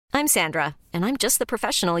I'm Sandra, and I'm just the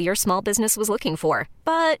professional your small business was looking for.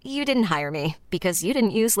 But you didn't hire me because you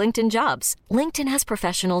didn't use LinkedIn Jobs. LinkedIn has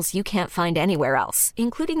professionals you can't find anywhere else,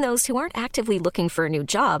 including those who aren't actively looking for a new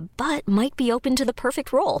job, but might be open to the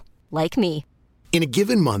perfect role, like me. In a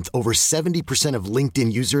given month, over 70% of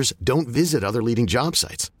LinkedIn users don't visit other leading job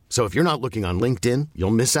sites. So if you're not looking on LinkedIn,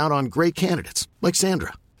 you'll miss out on great candidates like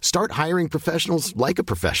Sandra. Start hiring professionals like a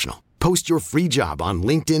professional. Post your free job on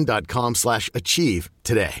linkedin.com/achieve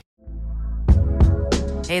today.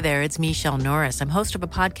 Hey there, it's Michelle Norris. I'm host of a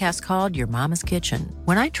podcast called Your Mama's Kitchen.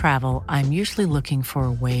 When I travel, I'm usually looking for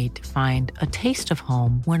a way to find a taste of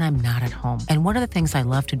home when I'm not at home. And one of the things I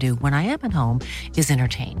love to do when I am at home is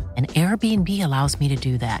entertain. And Airbnb allows me to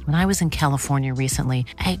do that. When I was in California recently,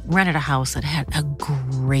 I rented a house that had a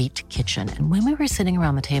great kitchen. And when we were sitting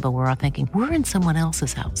around the table, we were all thinking, we're in someone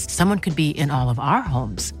else's house. Someone could be in all of our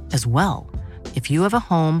homes as well. If you have a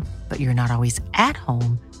home, but you're not always at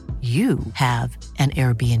home, you have an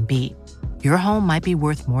Airbnb. Your home might be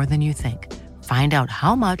worth more than you think. Find out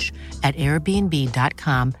how much at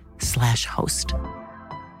airbnb.com/host.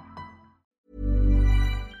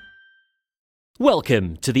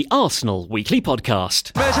 Welcome to the Arsenal Weekly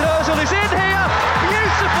Podcast. Mesut Ozil is in here.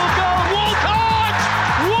 Beautiful goal. Walcott!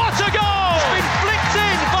 What a goal! It's been flicked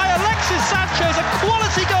in by Alexis Sanchez. A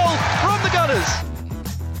quality goal from the Gunners.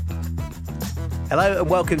 Hello and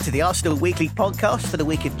welcome to the Arsenal Weekly Podcast for the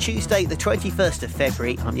week of Tuesday, the 21st of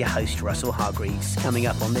February. I'm your host, Russell Hargreaves. Coming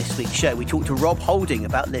up on this week's show, we talk to Rob Holding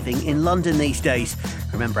about living in London these days.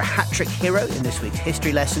 Remember a hat-trick hero in this week's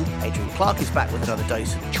history lesson. Adrian Clark is back with another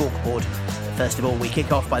dose of the chalkboard. But first of all, we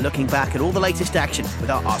kick off by looking back at all the latest action with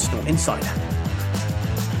our Arsenal Insider.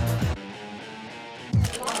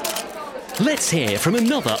 Let's hear from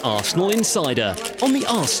another Arsenal Insider on the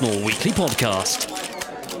Arsenal Weekly Podcast.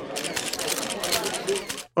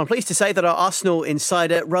 Well, I'm pleased to say that our Arsenal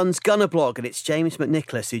Insider runs Gunner Blog, and it's James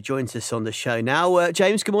McNicholas who joins us on the show now.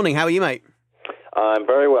 James, good morning. How are you, mate? I'm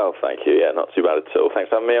very well, thank you. Yeah, not too bad at all. Thanks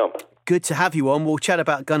for having me on. Good to have you on. We'll chat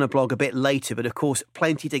about Gunner Blog a bit later, but of course,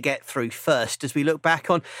 plenty to get through first as we look back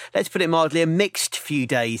on, let's put it mildly, a mixed few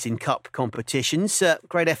days in cup competitions.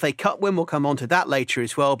 Great FA Cup win, we'll come on to that later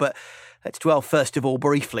as well, but let's dwell first of all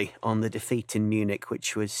briefly on the defeat in Munich,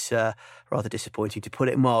 which was rather disappointing, to put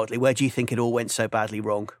it mildly. Where do you think it all went so badly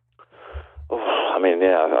wrong?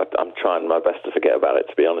 I'm trying my best to forget about it,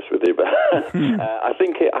 to be honest with you. But I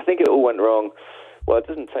think it all went wrong. Well, it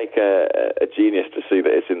doesn't take a genius to see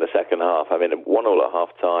that it's in the second half. I mean, 1-1 at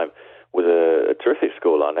half-time was a terrific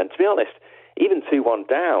scoreline. And to be honest, even 2-1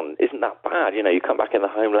 down isn't that bad. You know, you come back in the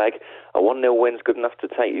home leg, a 1-0 win's good enough to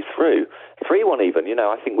take you through. 3-1 even,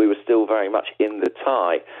 I think we were still very much in the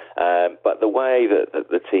tie. But the way that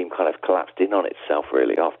the team kind of collapsed in on itself,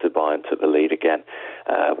 really, after Bayern took the lead again,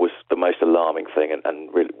 was the most alarming thing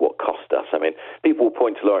and really what cost us. I mean, people will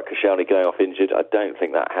point to Laurent Koscielny going off injured. I don't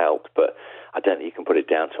think that helped, but I don't think you can put it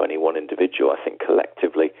down to any one individual. I think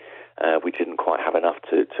collectively we didn't quite have enough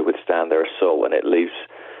to withstand their assault, and it leaves...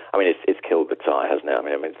 I mean, it's killed the tie, hasn't it? I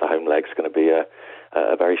mean, the home leg's going to be a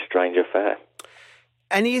very strange affair.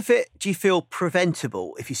 Any of it, do you feel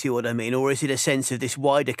preventable, if you see what I mean? Or is it a sense of this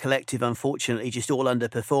wider collective, unfortunately, just all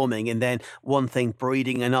underperforming and then one thing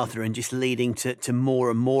breeding another and just leading to more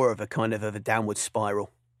and more of a kind of a downward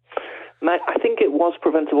spiral? Mate, I think it was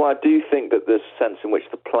preventable. I do think that there's a sense in which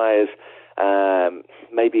the players...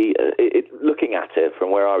 maybe looking at it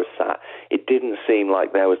from where I was sat, it didn't seem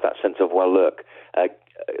like there was that sense of, well, look,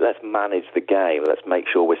 let's manage the game, let's make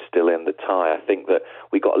sure we're still in the tie. I think that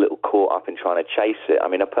we got a little caught up in trying to chase it. I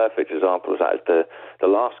mean, a perfect example of that is the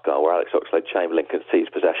last goal where Alex Oxlade-Chamberlain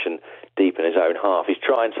concedes possession deep in his own half. He's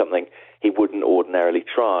trying something he wouldn't ordinarily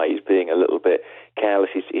try. He's being a little bit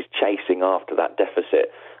careless. He's chasing after that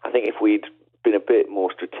deficit. I think if we'd been a bit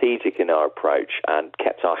more strategic in our approach and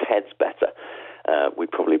kept our heads better,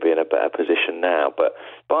 we'd probably be in a better position now. But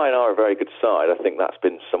Bayern are a very good side. I think that's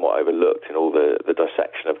been somewhat overlooked in all the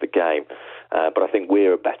dissection of the game. But I think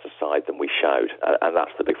we're a better side than we showed, and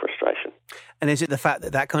that's the big frustration. And is it the fact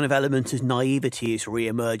that kind of element of naivety has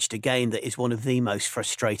re-emerged again that is one of the most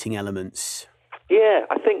frustrating elements? Yeah,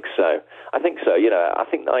 I think so. I think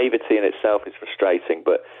naivety in itself is frustrating,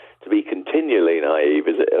 but to be continually naive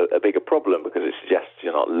is a bigger problem because it suggests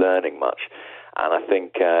you're not learning much. And I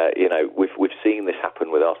think, we've seen this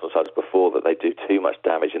happen with Arsenal sides before, that they do too much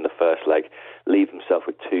damage in the first leg, leave themselves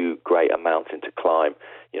with too great a mountain to climb.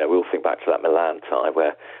 We'll think back to that Milan tie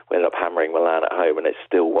where we ended up hammering Milan at home and it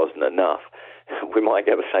still wasn't enough. We might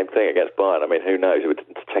get the same thing against Bayern. I mean, who knows? It would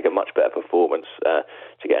take a much better performance to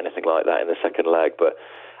get anything like that in the second leg. But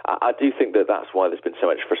I do think that that's why there's been so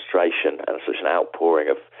much frustration and such an outpouring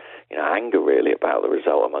of anger really about the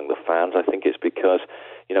result among the fans. I think it's because,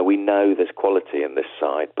 we know there's quality in this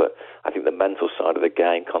side, but I think the mental side of the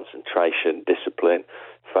game, concentration, discipline,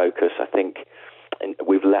 focus, I think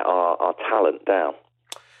we've let our talent down.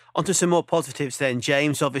 On to some more positives then,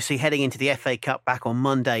 James. Obviously heading into the FA Cup back on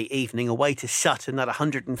Monday evening, away to Sutton, that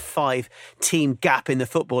 105-team gap in the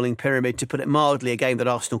footballing pyramid, to put it mildly, a game that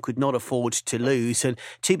Arsenal could not afford to lose. And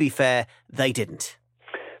to be fair, they didn't.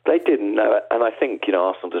 They didn't, no. And I think,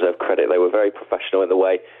 Arsenal deserve credit. They were very professional in the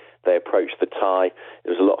way they approached the tie.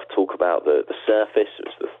 There was a lot of talk about the surface.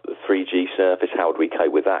 It was the 3G surface. How would we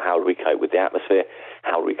cope with that? How would we cope with the atmosphere?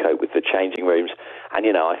 How would we cope with the changing rooms? And,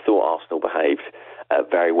 I thought Arsenal behaved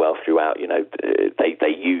very well throughout.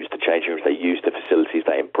 They used the changing rooms, they used the facilities,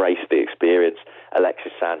 they embraced the experience.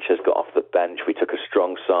 Alexis Sanchez got off the bench. We took a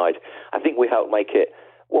strong side. I think we helped make it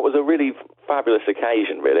what was a really fabulous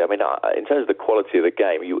occasion, really. I mean, in terms of the quality of the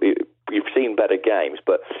game, you've seen better games,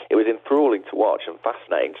 but it was enthralling to watch and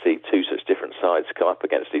fascinating to see two such different sides come up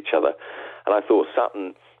against each other. And I thought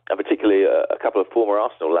Sutton, and particularly a couple of former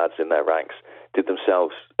Arsenal lads in their ranks, did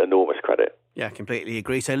themselves enormous credit. Yeah, completely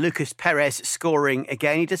agree. So Lucas Perez scoring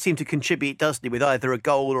again. He does seem to contribute, doesn't he, with either a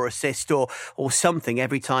goal or assist or something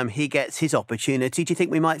every time he gets his opportunity. Do you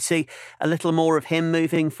think we might see a little more of him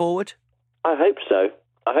moving forward? I hope so.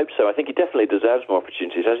 I think he definitely deserves more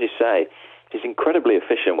opportunities. As you say, he's incredibly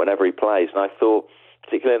efficient whenever he plays. And I thought,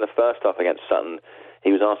 particularly in the first half against Sutton,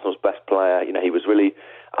 he was Arsenal's best player. He was really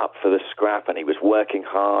up for the scrap and he was working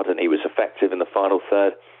hard and he was effective in the final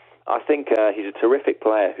third. I think he's a terrific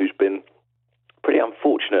player who's been pretty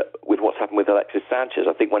unfortunate with what's happened with Alexis Sanchez.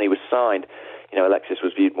 I think when he was signed, Alexis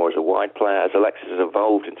was viewed more as a wide player. As Alexis has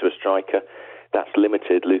evolved into a striker, that's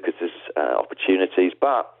limited Lucas's opportunities.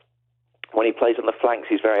 But when he plays on the flanks,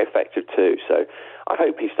 he's very effective too. So I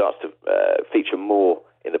hope he starts to feature more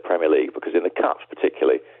in the Premier League, because in the Cups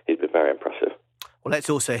particularly, he's been very impressive. Well, let's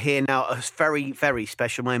also hear now a very, very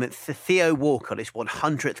special moment. Theo Walcott, his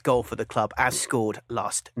 100th goal for the club, as scored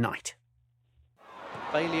last night.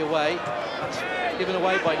 Bailey away. That's given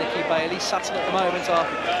away by Nicky Bailey. Sutton at the moment are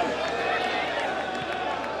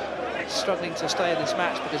struggling to stay in this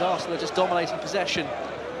match because Arsenal are just dominating possession.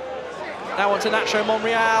 Now on to Nacho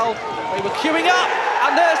Monreal. They were queuing up,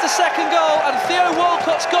 and there's the second goal, and Theo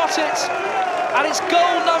Walcott's got it. And it's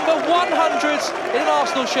goal number 100 in an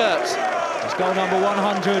Arsenal shirt. It's goal number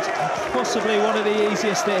 100, possibly one of the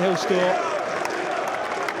easiest that he'll score.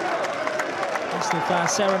 Arsenal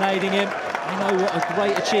fans serenading him. They know what a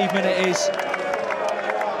great achievement it is.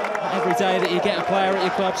 Not every day that you get a player at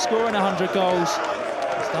your club scoring 100 goals.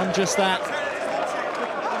 He's done just that.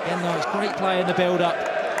 Again, though, it's great play in the build-up.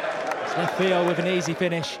 It's left Theo with an easy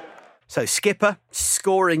finish. So Skipper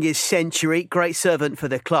scoring his century. Great servant for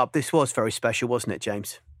the club. This was very special, wasn't it,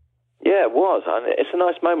 James? Yeah, it was. And it's a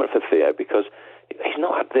nice moment for Theo because he's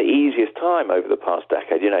not had the easiest time over the past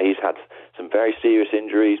decade. He's had some very serious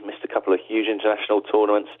injuries, missed a couple of huge international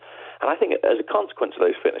tournaments. And I think as a consequence of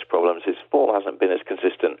those fitness problems, his form hasn't been as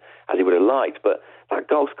consistent as he would have liked. But that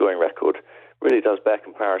goal-scoring record really does bear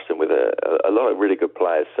comparison with a lot of really good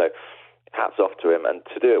players. So hats off to him. And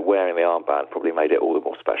to do it wearing the armband probably made it all the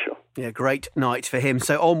more special. Yeah, great night for him.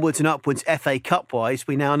 So onwards and upwards, FA Cup-wise,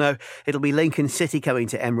 we now know it'll be Lincoln City coming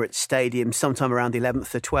to Emirates Stadium sometime around the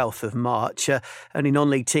 11th to 12th of March. Only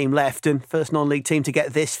non-league team left, and first non-league team to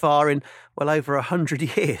get this far in well over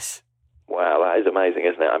 100 years. Wow, that is amazing,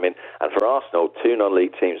 isn't it? I mean, and for Arsenal, two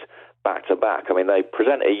non-league teams back-to-back. I mean, they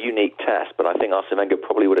present a unique test, but I think Arsene Wenger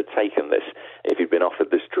probably would have taken this if he'd been offered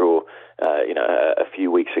this draw, a few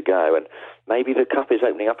weeks ago. And maybe the Cup is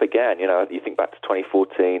opening up again. You think back to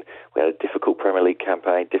 2014, we had a difficult Premier League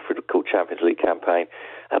campaign, difficult Champions League campaign,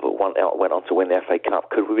 but went on to win the FA Cup.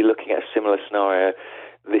 Could we be looking at a similar scenario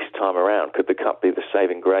this time around? Could the Cup be the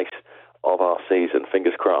saving grace of our season?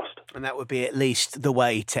 Fingers crossed. And that would be at least the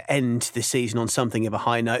way to end the season on something of a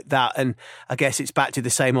high note. That, and I guess it's back to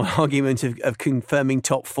the same argument of confirming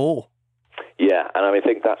top four. Yeah, and I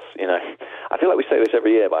think that's, I feel like we say this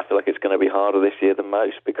every year, but I feel like it's going to be harder this year than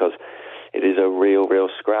most because it is a real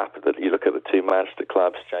scrap. That you look at the two Manchester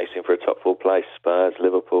clubs chasing for a top four place, Spurs,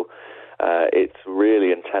 Liverpool. It's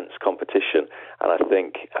really intense competition, and I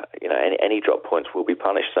think any drop points will be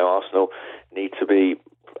punished. So Arsenal need to be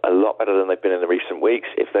a lot better than they've been in the recent weeks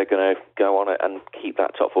if they're going to go on and keep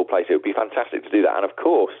that top four place. It would be fantastic to do that, and of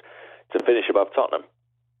course to finish above Tottenham.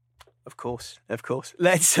 Of course.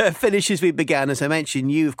 Let's finish as we began. As I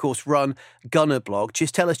mentioned, you of course run Gunner Blog.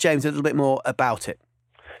 Just tell us, James, a little bit more about it.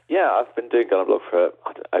 Yeah, I've been doing Gunner Blog for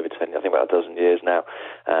over 10, I think about a dozen years now,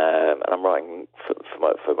 and I'm writing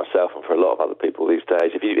for myself and for a lot of other people these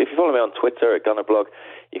days. If you follow me on Twitter at Gunner Blog,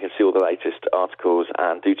 you can see all the latest articles,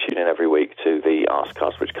 and do tune in every week to the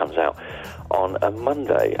Arscast, which comes out on a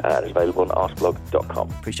Monday and is available on arsblog.com.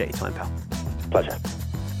 Appreciate your time, pal. Pleasure.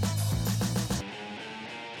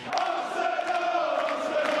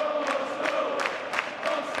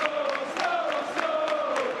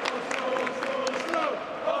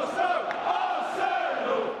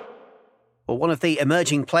 Well, one of the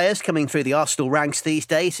emerging players coming through the Arsenal ranks these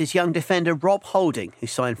days is young defender Rob Holding, who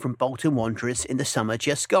signed from Bolton Wanderers in the summer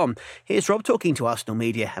just gone. Here's Rob talking to Arsenal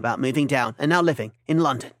media about moving down and now living in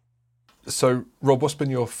London. So, Rob, what's been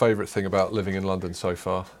your favourite thing about living in London so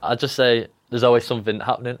far? I'd just say there's always something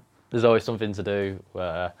happening. There's always something to do.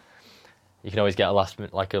 Where you can always get a last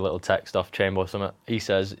minute, like a little text off Chamber or something. He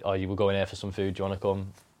says, "Oh, you were going here for some food. Do you want to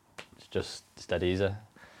come?" It's dead easy.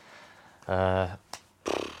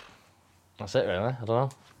 That's it, really. I don't know.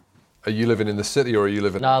 Are you living in the city, or are you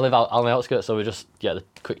living... No, I live out on the outskirts, so we just get the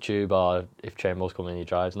quick tube, or if Chamber's coming, he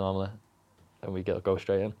drives normally, and we go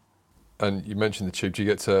straight in. And you mentioned the tube. Do you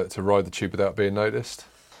get to ride the tube without being noticed?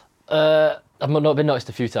 I've not been noticed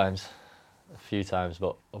a few times,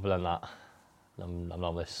 but other than that, I'm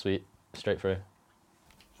normally straight through.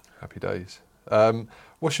 Happy days.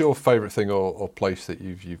 What's your favourite thing or place that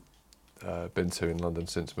you've been to in London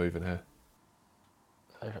since moving here?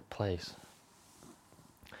 Favourite place?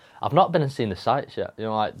 I've not been and seen the sights yet. You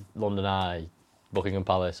know, like London Eye, Buckingham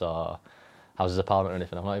Palace, or Houses of Parliament or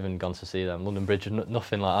anything. I've not even gone to see them. London Bridge,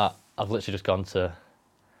 nothing like that. I've literally just gone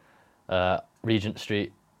to Regent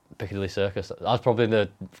Street, Piccadilly Circus. That's probably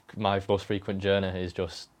my most frequent journey, is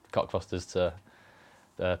just Cockfosters to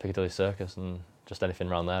Piccadilly Circus and just anything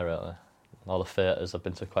around there, really. All the theatres, I've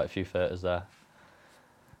been to quite a few theatres there.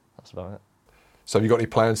 That's about it. So have you got any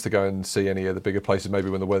plans to go and see any of the bigger places, maybe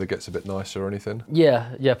when the weather gets a bit nicer or anything?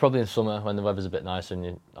 Yeah, probably in summer when the weather's a bit nicer,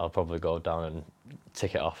 and I'll probably go down and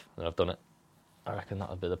tick it off, and I've done it. I reckon that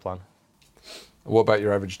would be the plan. What about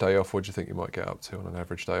your average day off? What do you think you might get up to on an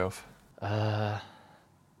average day off?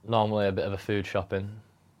 Normally a bit of a food shopping,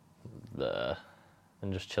 and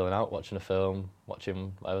just chilling out, watching a film,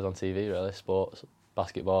 watching whatever's on TV, really, sports,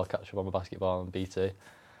 basketball, catch up on my basketball and BT.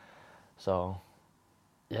 So,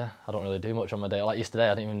 yeah, I don't really do much on my day. Like yesterday,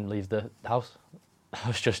 I didn't even leave the house. I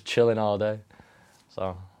was just chilling all day.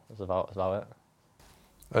 So that's about it.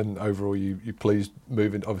 And overall, you pleased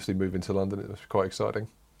moving to London? It was quite exciting.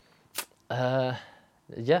 Yeah,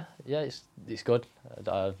 it's good.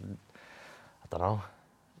 I don't know.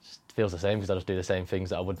 It just feels the same because I just do the same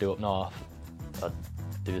things that I would do up north. I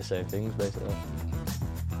do the same things basically,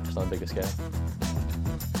 just on a bigger scale.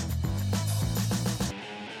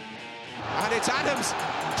 And it's Adams,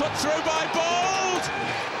 put through by Bold.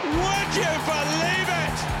 Would you believe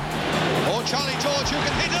it? Or Charlie George, who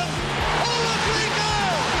can hit him. Oh, Rodrigo!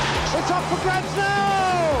 It's up for grabs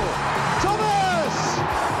now. Thomas,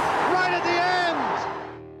 right at the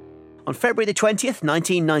end. On February the 20th,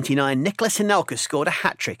 1999, Nicolas Anelka scored a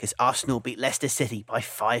hat-trick as Arsenal beat Leicester City by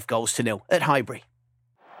 5-0 at Highbury.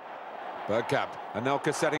 Bergkamp,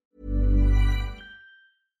 Anelka setting.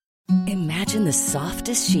 Imagine the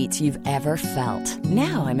softest sheets you've ever felt.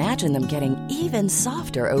 Now imagine them getting even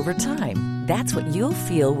softer over time. That's what you'll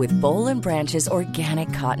feel with Boll & Branch's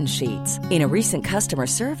organic cotton sheets. In a recent customer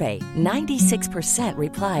survey, 96%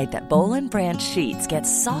 replied that Boll & Branch sheets get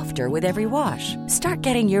softer with every wash. Start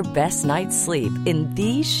getting your best night's sleep in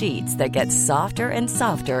these sheets that get softer and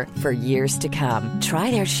softer for years to come.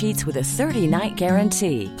 Try their sheets with a 30-night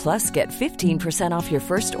guarantee. Plus, get 15% off your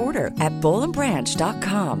first order at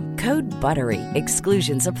bollandbranch.com. Code BUTTERY.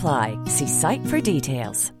 Exclusions apply. See site for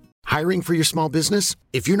details. Hiring for your small business?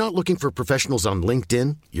 If you're not looking for professionals on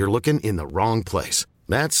LinkedIn, you're looking in the wrong place.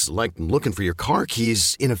 That's like looking for your car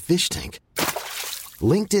keys in a fish tank.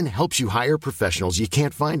 LinkedIn helps you hire professionals you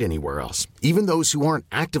can't find anywhere else, even those who aren't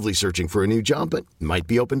actively searching for a new job but might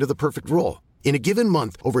be open to the perfect role. In a given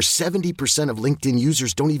month, over 70% of LinkedIn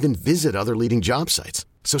users don't even visit other leading job sites.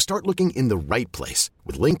 So start looking in the right place.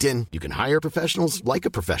 With LinkedIn, you can hire professionals like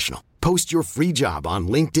a professional. Post your free job on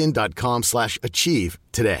linkedin.com/achieve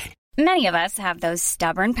today. Many of us have those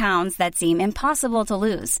stubborn pounds that seem impossible to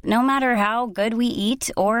lose, no matter how good we eat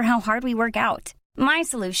or how hard we work out. My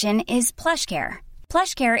solution is PlushCare.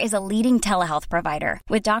 PlushCare is a leading telehealth provider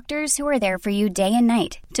with doctors who are there for you day and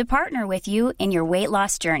night to partner with you in your weight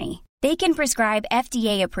loss journey. They can prescribe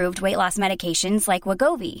FDA-approved weight loss medications like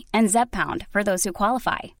Wegovy and Zepbound for those who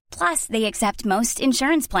qualify. Plus, they accept most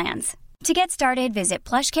insurance plans. To get started, visit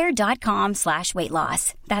plushcare.com/weight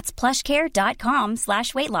loss. That's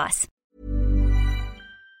plushcare.com/weight loss.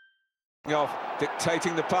 Off,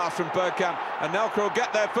 dictating the pass from Bergkamp. Anelka will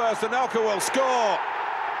get there first. Anelka will score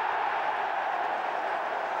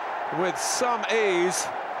with some ease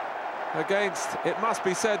against, it must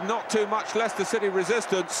be said, not too much Leicester City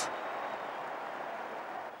resistance.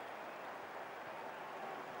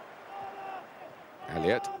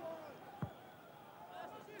 Elliott.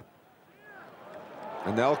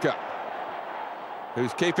 Anelka,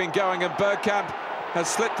 who's keeping going, and Bergkamp has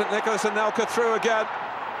slipped Nicolas Anelka through again.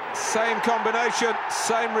 Same combination,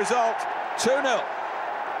 same result, 2-0.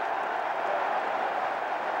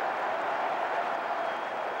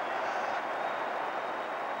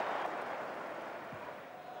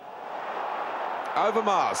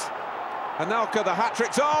 Overmars. Anelka, the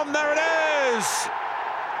hat-trick's on, there it is!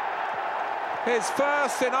 His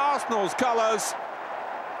first in Arsenal's colours.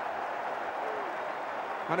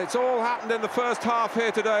 And it's all happened in the first half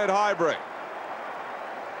here today at Highbury.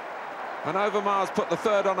 And Overmars put the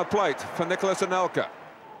third on a plate for Nicolas Anelka.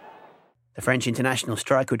 The French international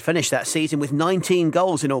striker would finish that season with 19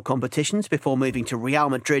 goals in all competitions before moving to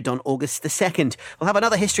Real Madrid on August the 2nd. We'll have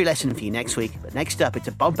another history lesson for you next week, but next up it's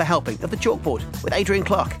a bumper helping of The Chalkboard with Adrian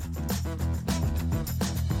Clark.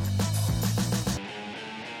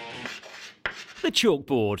 The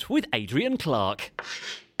Chalkboard with Adrian Clark.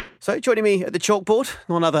 So joining me at The Chalkboard,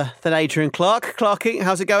 none other than Adrian Clark. Clarky,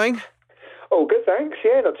 how's it going? Oh, good, thanks.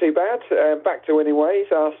 Yeah, not too bad. Back to winning ways,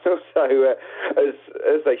 Arsenal. So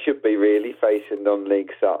as they should be, really, facing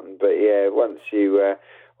non-league Sutton. But yeah, once you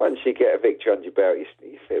get a victory under your belt,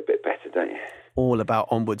 you feel a bit better, don't you? All about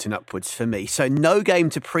onwards and upwards for me. So no game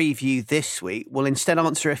to preview this week. We'll instead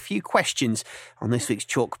answer a few questions on this week's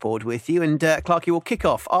Chalkboard with you. And Clarky, will kick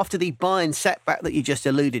off after the Bayern setback that you just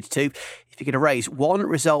alluded to. If you could erase one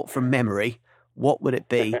result from memory, what would it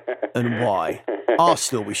be and why?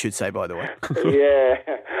 Arsenal, we should say, by the way. Yeah.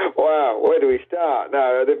 Wow. Where do we start?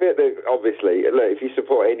 No, obviously, look, if you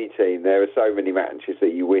support any team, there are so many matches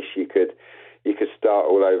that you wish you could start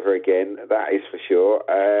all over again. That is for sure.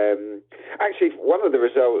 Actually, one of the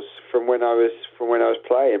results from when I was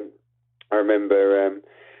playing, I remember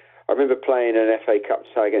playing an FA Cup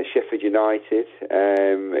tie against Sheffield United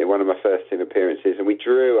in one of my first team appearances, and we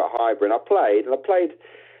drew at Highbury. And I played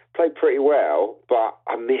pretty well, but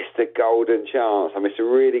I missed a golden chance. I missed a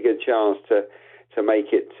really good chance to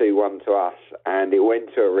make it 2-1 to us, and it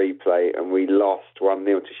went to a replay, and we lost 1-0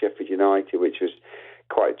 to Sheffield United, which was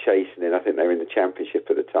quite chastening. I think they were in the Championship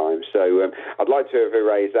at the time, so I'd like to have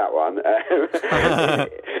erased that one.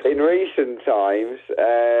 In recent times,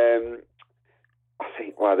 I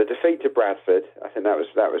think the defeat to Bradford, I think that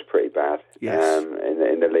was pretty bad. Yes.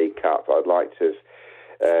 In the League Cup. I'd like to have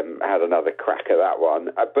had another crack at that one.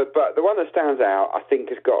 But the one that stands out, I think,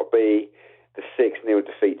 has got to be the 6-0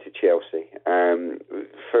 defeat to Chelsea.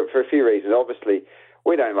 For a few reasons. Obviously,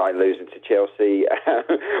 we don't like losing to Chelsea.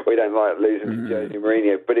 We don't like losing to Jose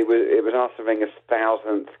Mourinho. But it was Arsene Wenger's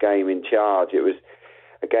 1000th game in charge. It was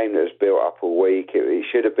a game that was built up all week. It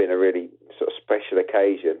should have been a really sort of special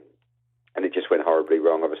occasion, and it just went horribly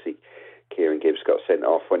wrong. Obviously, Kieran Gibbs got sent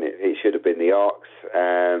off when it should have been the Ox,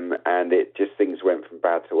 and things went from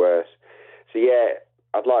bad to worse. So yeah,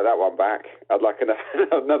 I'd like that one back. I'd like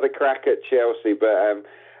another crack at Chelsea, but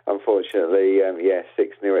unfortunately, 6-0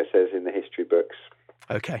 it says in the history books.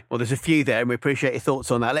 OK, well, there's a few there, and we appreciate your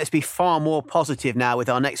thoughts on that. Let's be far more positive now with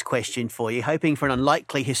our next question for you. Hoping for an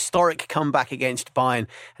unlikely historic comeback against Bayern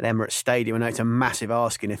at Emirates Stadium. I know it's a massive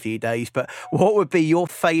ask in a few days, but what would be your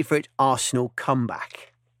favourite Arsenal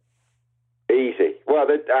comeback? Easy. Well,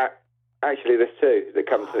 actually, there's two that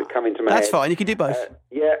come into my head. That's fine. You can do both.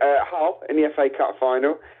 Hull in the FA Cup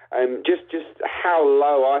final. Just how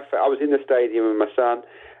low I felt. I was in the stadium with my son,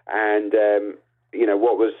 and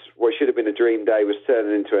what should have been a dream day was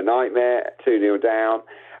turning into a nightmare. 2-0 down,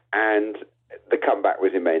 and the comeback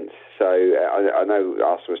was immense. So I know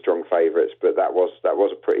Arsenal were strong favourites, but that was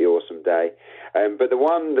a pretty awesome day. But the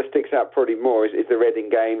one that sticks out probably more is the Reading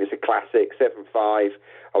game. It's a classic, 7-5.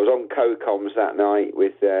 I was on co-coms that night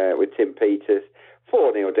with Tim Peters.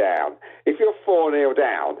 4-0 down. If you're 4-0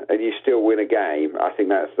 down and you still win a game, I think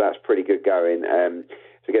that's pretty good going.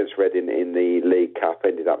 It's against Reading in the League Cup,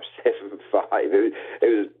 ended up 7-5. It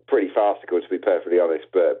was pretty farcical, to be perfectly honest,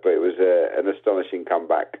 but it was an astonishing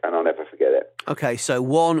comeback, and I'll never forget it. OK, so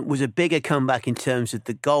one was a bigger comeback in terms of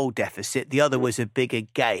the goal deficit. The other was a bigger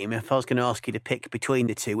game. If I was going to ask you to pick between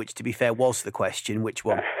the two, which, to be fair, was the question, which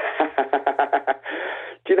one?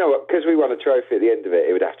 you know what? Because we won a trophy at the end of it,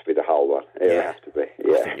 it would have to be the whole one. It would have to be.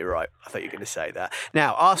 Yeah. I think you're right. I thought you were going to say that.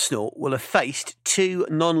 Now, Arsenal will have faced 2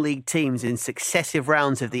 non-league teams in successive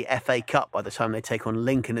rounds of the FA Cup by the time they take on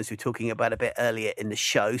Lincoln, as we were talking about a bit earlier in the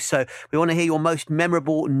show. So we want to hear your most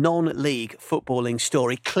memorable non-league footballing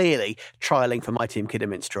story. Clearly, trialling for my team,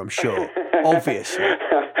 Kidderminster, I'm sure. Obviously.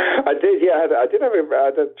 I did, yeah. I did have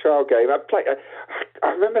a trial game. I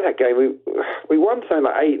remember that game. We won something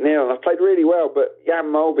like 8-0, and I played really well. But Jan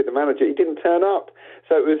Molby, the manager, he didn't turn up,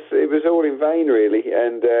 so it was all in vain, really.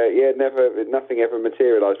 And nothing ever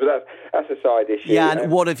materialised. But that's a side issue. Jan,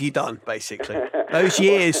 what have you done, basically? Those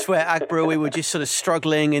years where Agborough, we were just sort of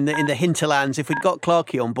struggling in the hinterlands. If we'd got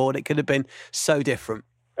Clarkey on board, it could have been so different.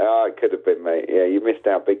 Oh, it could have been, mate. Yeah, you missed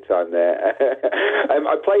out big time there.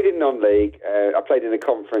 I played in non-league. I played in the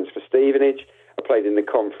conference for Stevenage. I played in the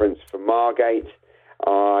conference for Margate.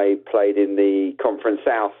 I played in the Conference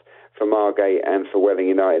South for Margate and for Welling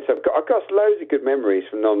United. So I've got loads of good memories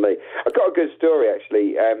from non-league. I've got a good story,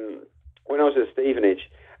 actually. When I was at Stevenage,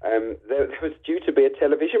 there was due to be a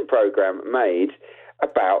television programme made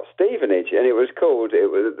about Stevenage, and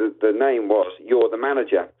the name was You're the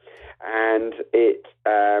Manager. And it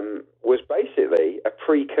was basically a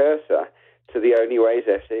precursor to The Only Way is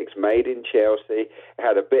Essex, made in Chelsea. It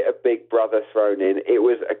had a bit of Big Brother thrown in. It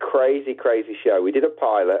was a crazy, crazy show. We did a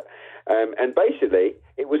pilot, and basically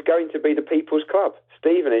it was going to be the People's Club.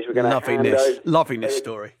 Stevenage were going to Loving this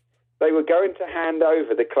story. They were going to hand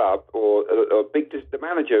over the club, or the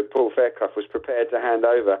manager, Paul Fairclough, was prepared to hand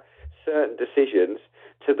over certain decisions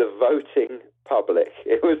to the voting public.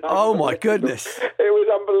 It was oh my goodness! It was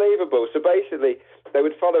unbelievable. So basically, they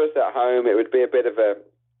would follow us at home. It would be a bit of a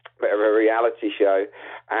reality show,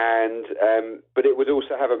 and but it would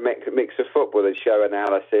also have a mix of football and show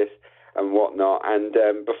analysis and whatnot. And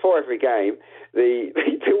before every game, the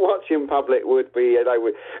watching public would be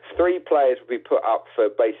 3 players would be put up for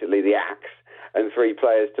basically the axe, and 3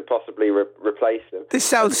 players to possibly replace them. This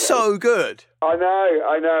sounds so good. I know,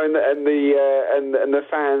 and the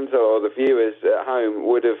fans or the viewers at home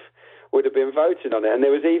would have been voting on it, and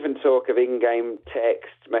there was even talk of in-game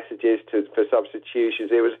text messages for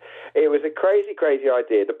substitutions. It was a crazy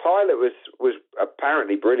idea. The pilot was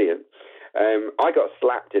apparently brilliant. I got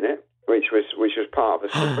slapped in it, which was part of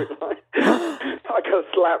the storyline.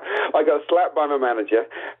 I got slapped by my manager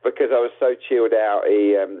because I was so chilled out.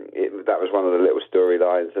 That was one of the little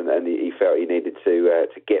storylines, and he felt he needed to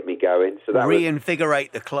get me going. So that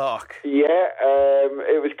reinvigorate the Clark. Yeah,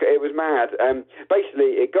 it was mad.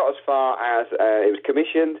 Basically, it got as far as it was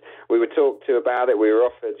commissioned. We were talked to about it. We were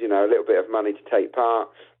offered, a little bit of money to take part,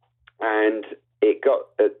 and it got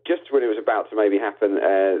just when it was about to maybe happen.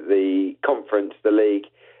 The conference, the league,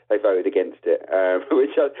 they voted against it, which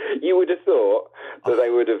you would have thought that they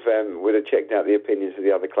would have checked out the opinions of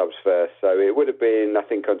the other clubs first. So it would have been, I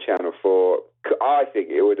think, on Channel 4. I think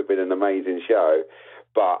it would have been an amazing show,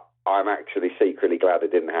 but I'm actually secretly glad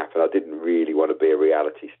it didn't happen. I didn't really want to be a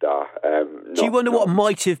reality star. Do you wonder what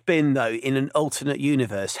might have been, though, in an alternate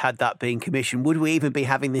universe, had that been commissioned? Would we even be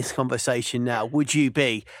having this conversation now? Would you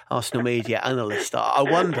be Arsenal media analyst? I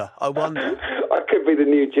wonder. I could be the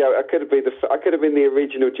new Joe. I could have been the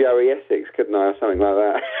original Joey Essex, couldn't I, or something like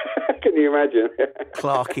that? Can you imagine?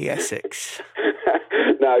 Clarkey Essex.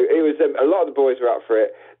 No, it was a lot of the boys were up for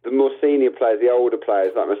it. The more senior players, the older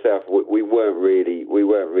players like myself, we weren't really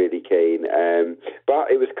keen.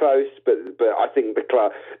 But it was close. But I think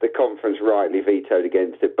the conference rightly vetoed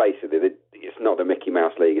against it. Basically, it's not a Mickey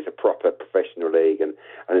Mouse league; it's a proper professional league, and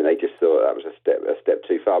I think they just thought that was a step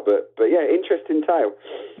too far. But yeah, interesting tale.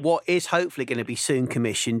 What is hopefully going to be soon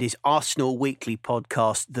commissioned is Arsenal Weekly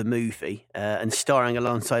Podcast, the movie, and starring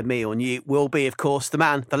alongside me on you will be, of course, the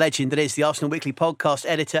man, the legend that is the Arsenal Weekly Podcast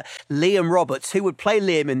editor, Liam Roberts. Who would play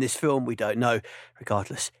Liam in this film? We don't know.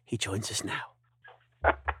 Regardless, he joins us now.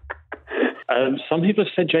 Some people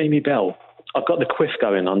have said Jamie Bell. I've got the quiff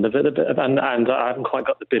going on, and I haven't quite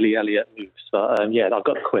got the Billy Elliot moves, but I've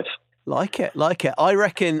got the quiff. Like it. I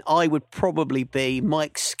reckon I would probably be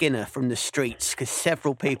Mike Skinner from The Streets, because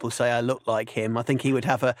several people say I look like him. I think he would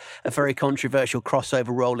have a very controversial crossover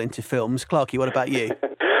role into films. Clarkey, what about you?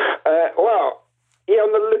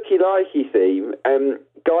 On the looky-likey theme,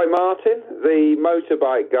 Guy Martin, the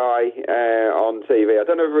motorbike guy on TV. I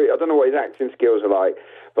don't know what his acting skills are like,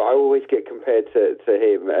 but I always get compared to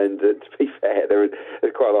him. And to be fair, there's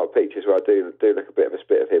quite a lot of pictures where I do look a bit of a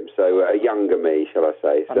spit of him. So a younger me, shall I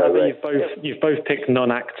say? I know that you've both picked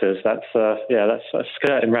non-actors. That's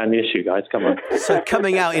skirting around the issue, guys. Come on. So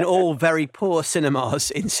coming out in all very poor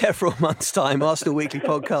cinemas in several months' time, Arsenal Weekly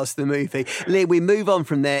Podcast, the movie. Lee, we move on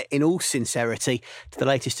from there in all sincerity to the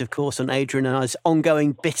latest, of course, on Adrian and I's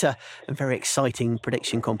ongoing bitter and very exciting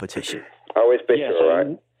prediction competition. Oh, it's bitter, all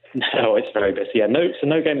right. No, it's very busy. Yeah,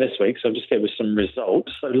 no game this week, so I'll just get with some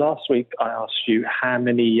results. So last week I asked you how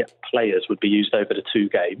many players would be used over the 2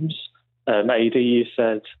 games. AD, you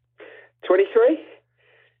said 23.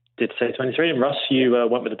 Did say 23, and Russ, you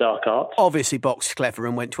went with the dark arts. Obviously, boxed clever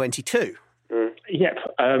and went 22. Yep.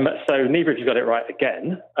 So neither of you got it right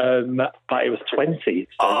again, but it was 20.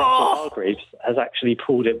 So Russell Hargreaves has actually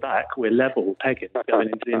pulled it back. We're level pegging going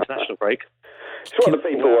into the international break. It's what the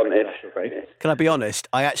people wanted. Can I be honest?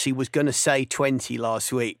 I actually was going to say 20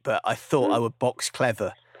 last week, but I thought I would box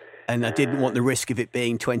clever, and I didn't want the risk of it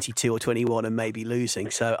being 22 or 21 and maybe losing.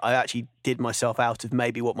 So I actually did myself out of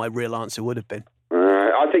maybe what my real answer would have been.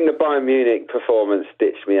 I think the Bayern Munich performance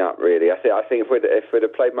stitched me up, really. I think if we'd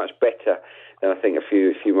have played much better, then I think a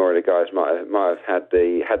few more of the guys might have had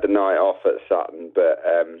the night off at Sutton. But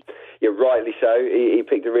rightly so. He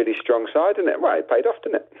picked a really strong side, and it paid off,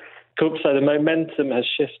 didn't it? Cool. So the momentum has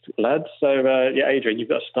shifted, lads. So Adrian, you've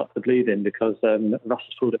got to stop the bleeding because Russ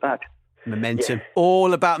has pulled it back. Momentum,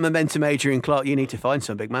 all about momentum. Adrian Clark, you need to find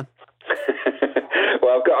some, big man.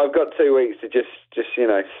 Well, I've got 2 weeks to just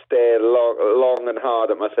stare long and hard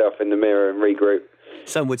at myself in the mirror and regroup.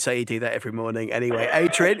 Some would say you do that every morning. Anyway,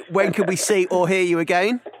 Adrian, when can we see or hear you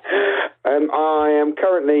again? I am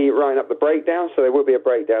currently writing up the breakdown, so there will be a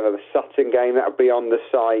breakdown of the Sutton game. That'll be on the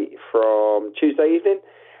site from Tuesday evening.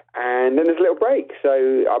 And then there's a little break.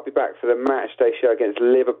 So I'll be back for the match day show against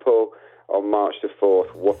Liverpool on March the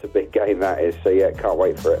 4th. What a big game that is. So, yeah, can't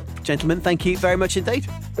wait for it. Gentlemen, thank you very much indeed.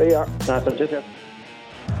 See ya. Cheers.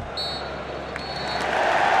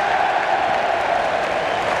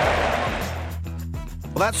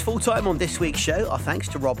 Well, that's full time on this week's show. Our thanks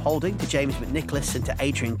to Rob Holding, to James McNicholas and to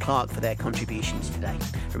Adrian Clark for their contributions today.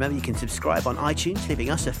 Remember, you can subscribe on iTunes,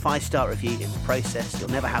 leaving us a 5-star review in the process.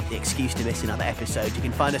 You'll never have the excuse to miss another episode. You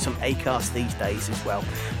can find us on Acast these days as well.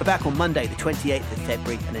 We're back on Monday, the 28th of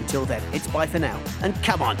February, and until then, it's bye for now. And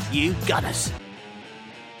come on, you Gunners!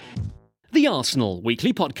 The Arsenal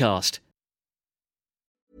Weekly Podcast.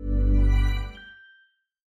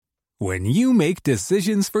 When you make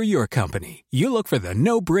decisions for your company, you look for the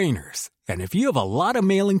no-brainers. And if you have a lot of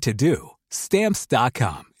mailing to do,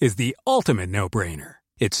 Stamps.com is the ultimate no-brainer.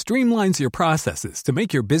 It streamlines your processes to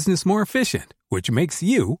make your business more efficient, which makes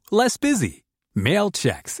you less busy. Mail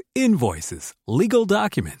checks, invoices, legal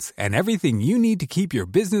documents, and everything you need to keep your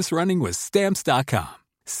business running with Stamps.com.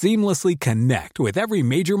 Seamlessly connect with every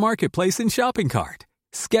major marketplace and shopping cart.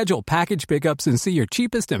 Schedule package pickups and see your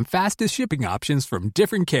cheapest and fastest shipping options from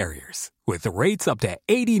different carriers, with rates up to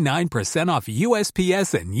 89% off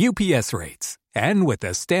USPS and UPS rates. And with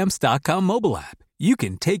the Stamps.com mobile app, you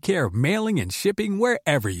can take care of mailing and shipping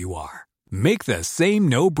wherever you are. Make the same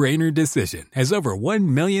no-brainer decision as over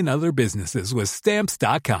 1 million other businesses with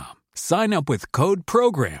Stamps.com. Sign up with code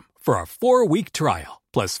PROGRAM for a 4-week trial,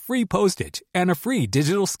 plus free postage and a free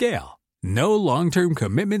digital scale. No long-term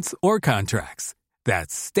commitments or contracts.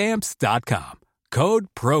 That's Stamps.com. Code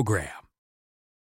PROGRAM.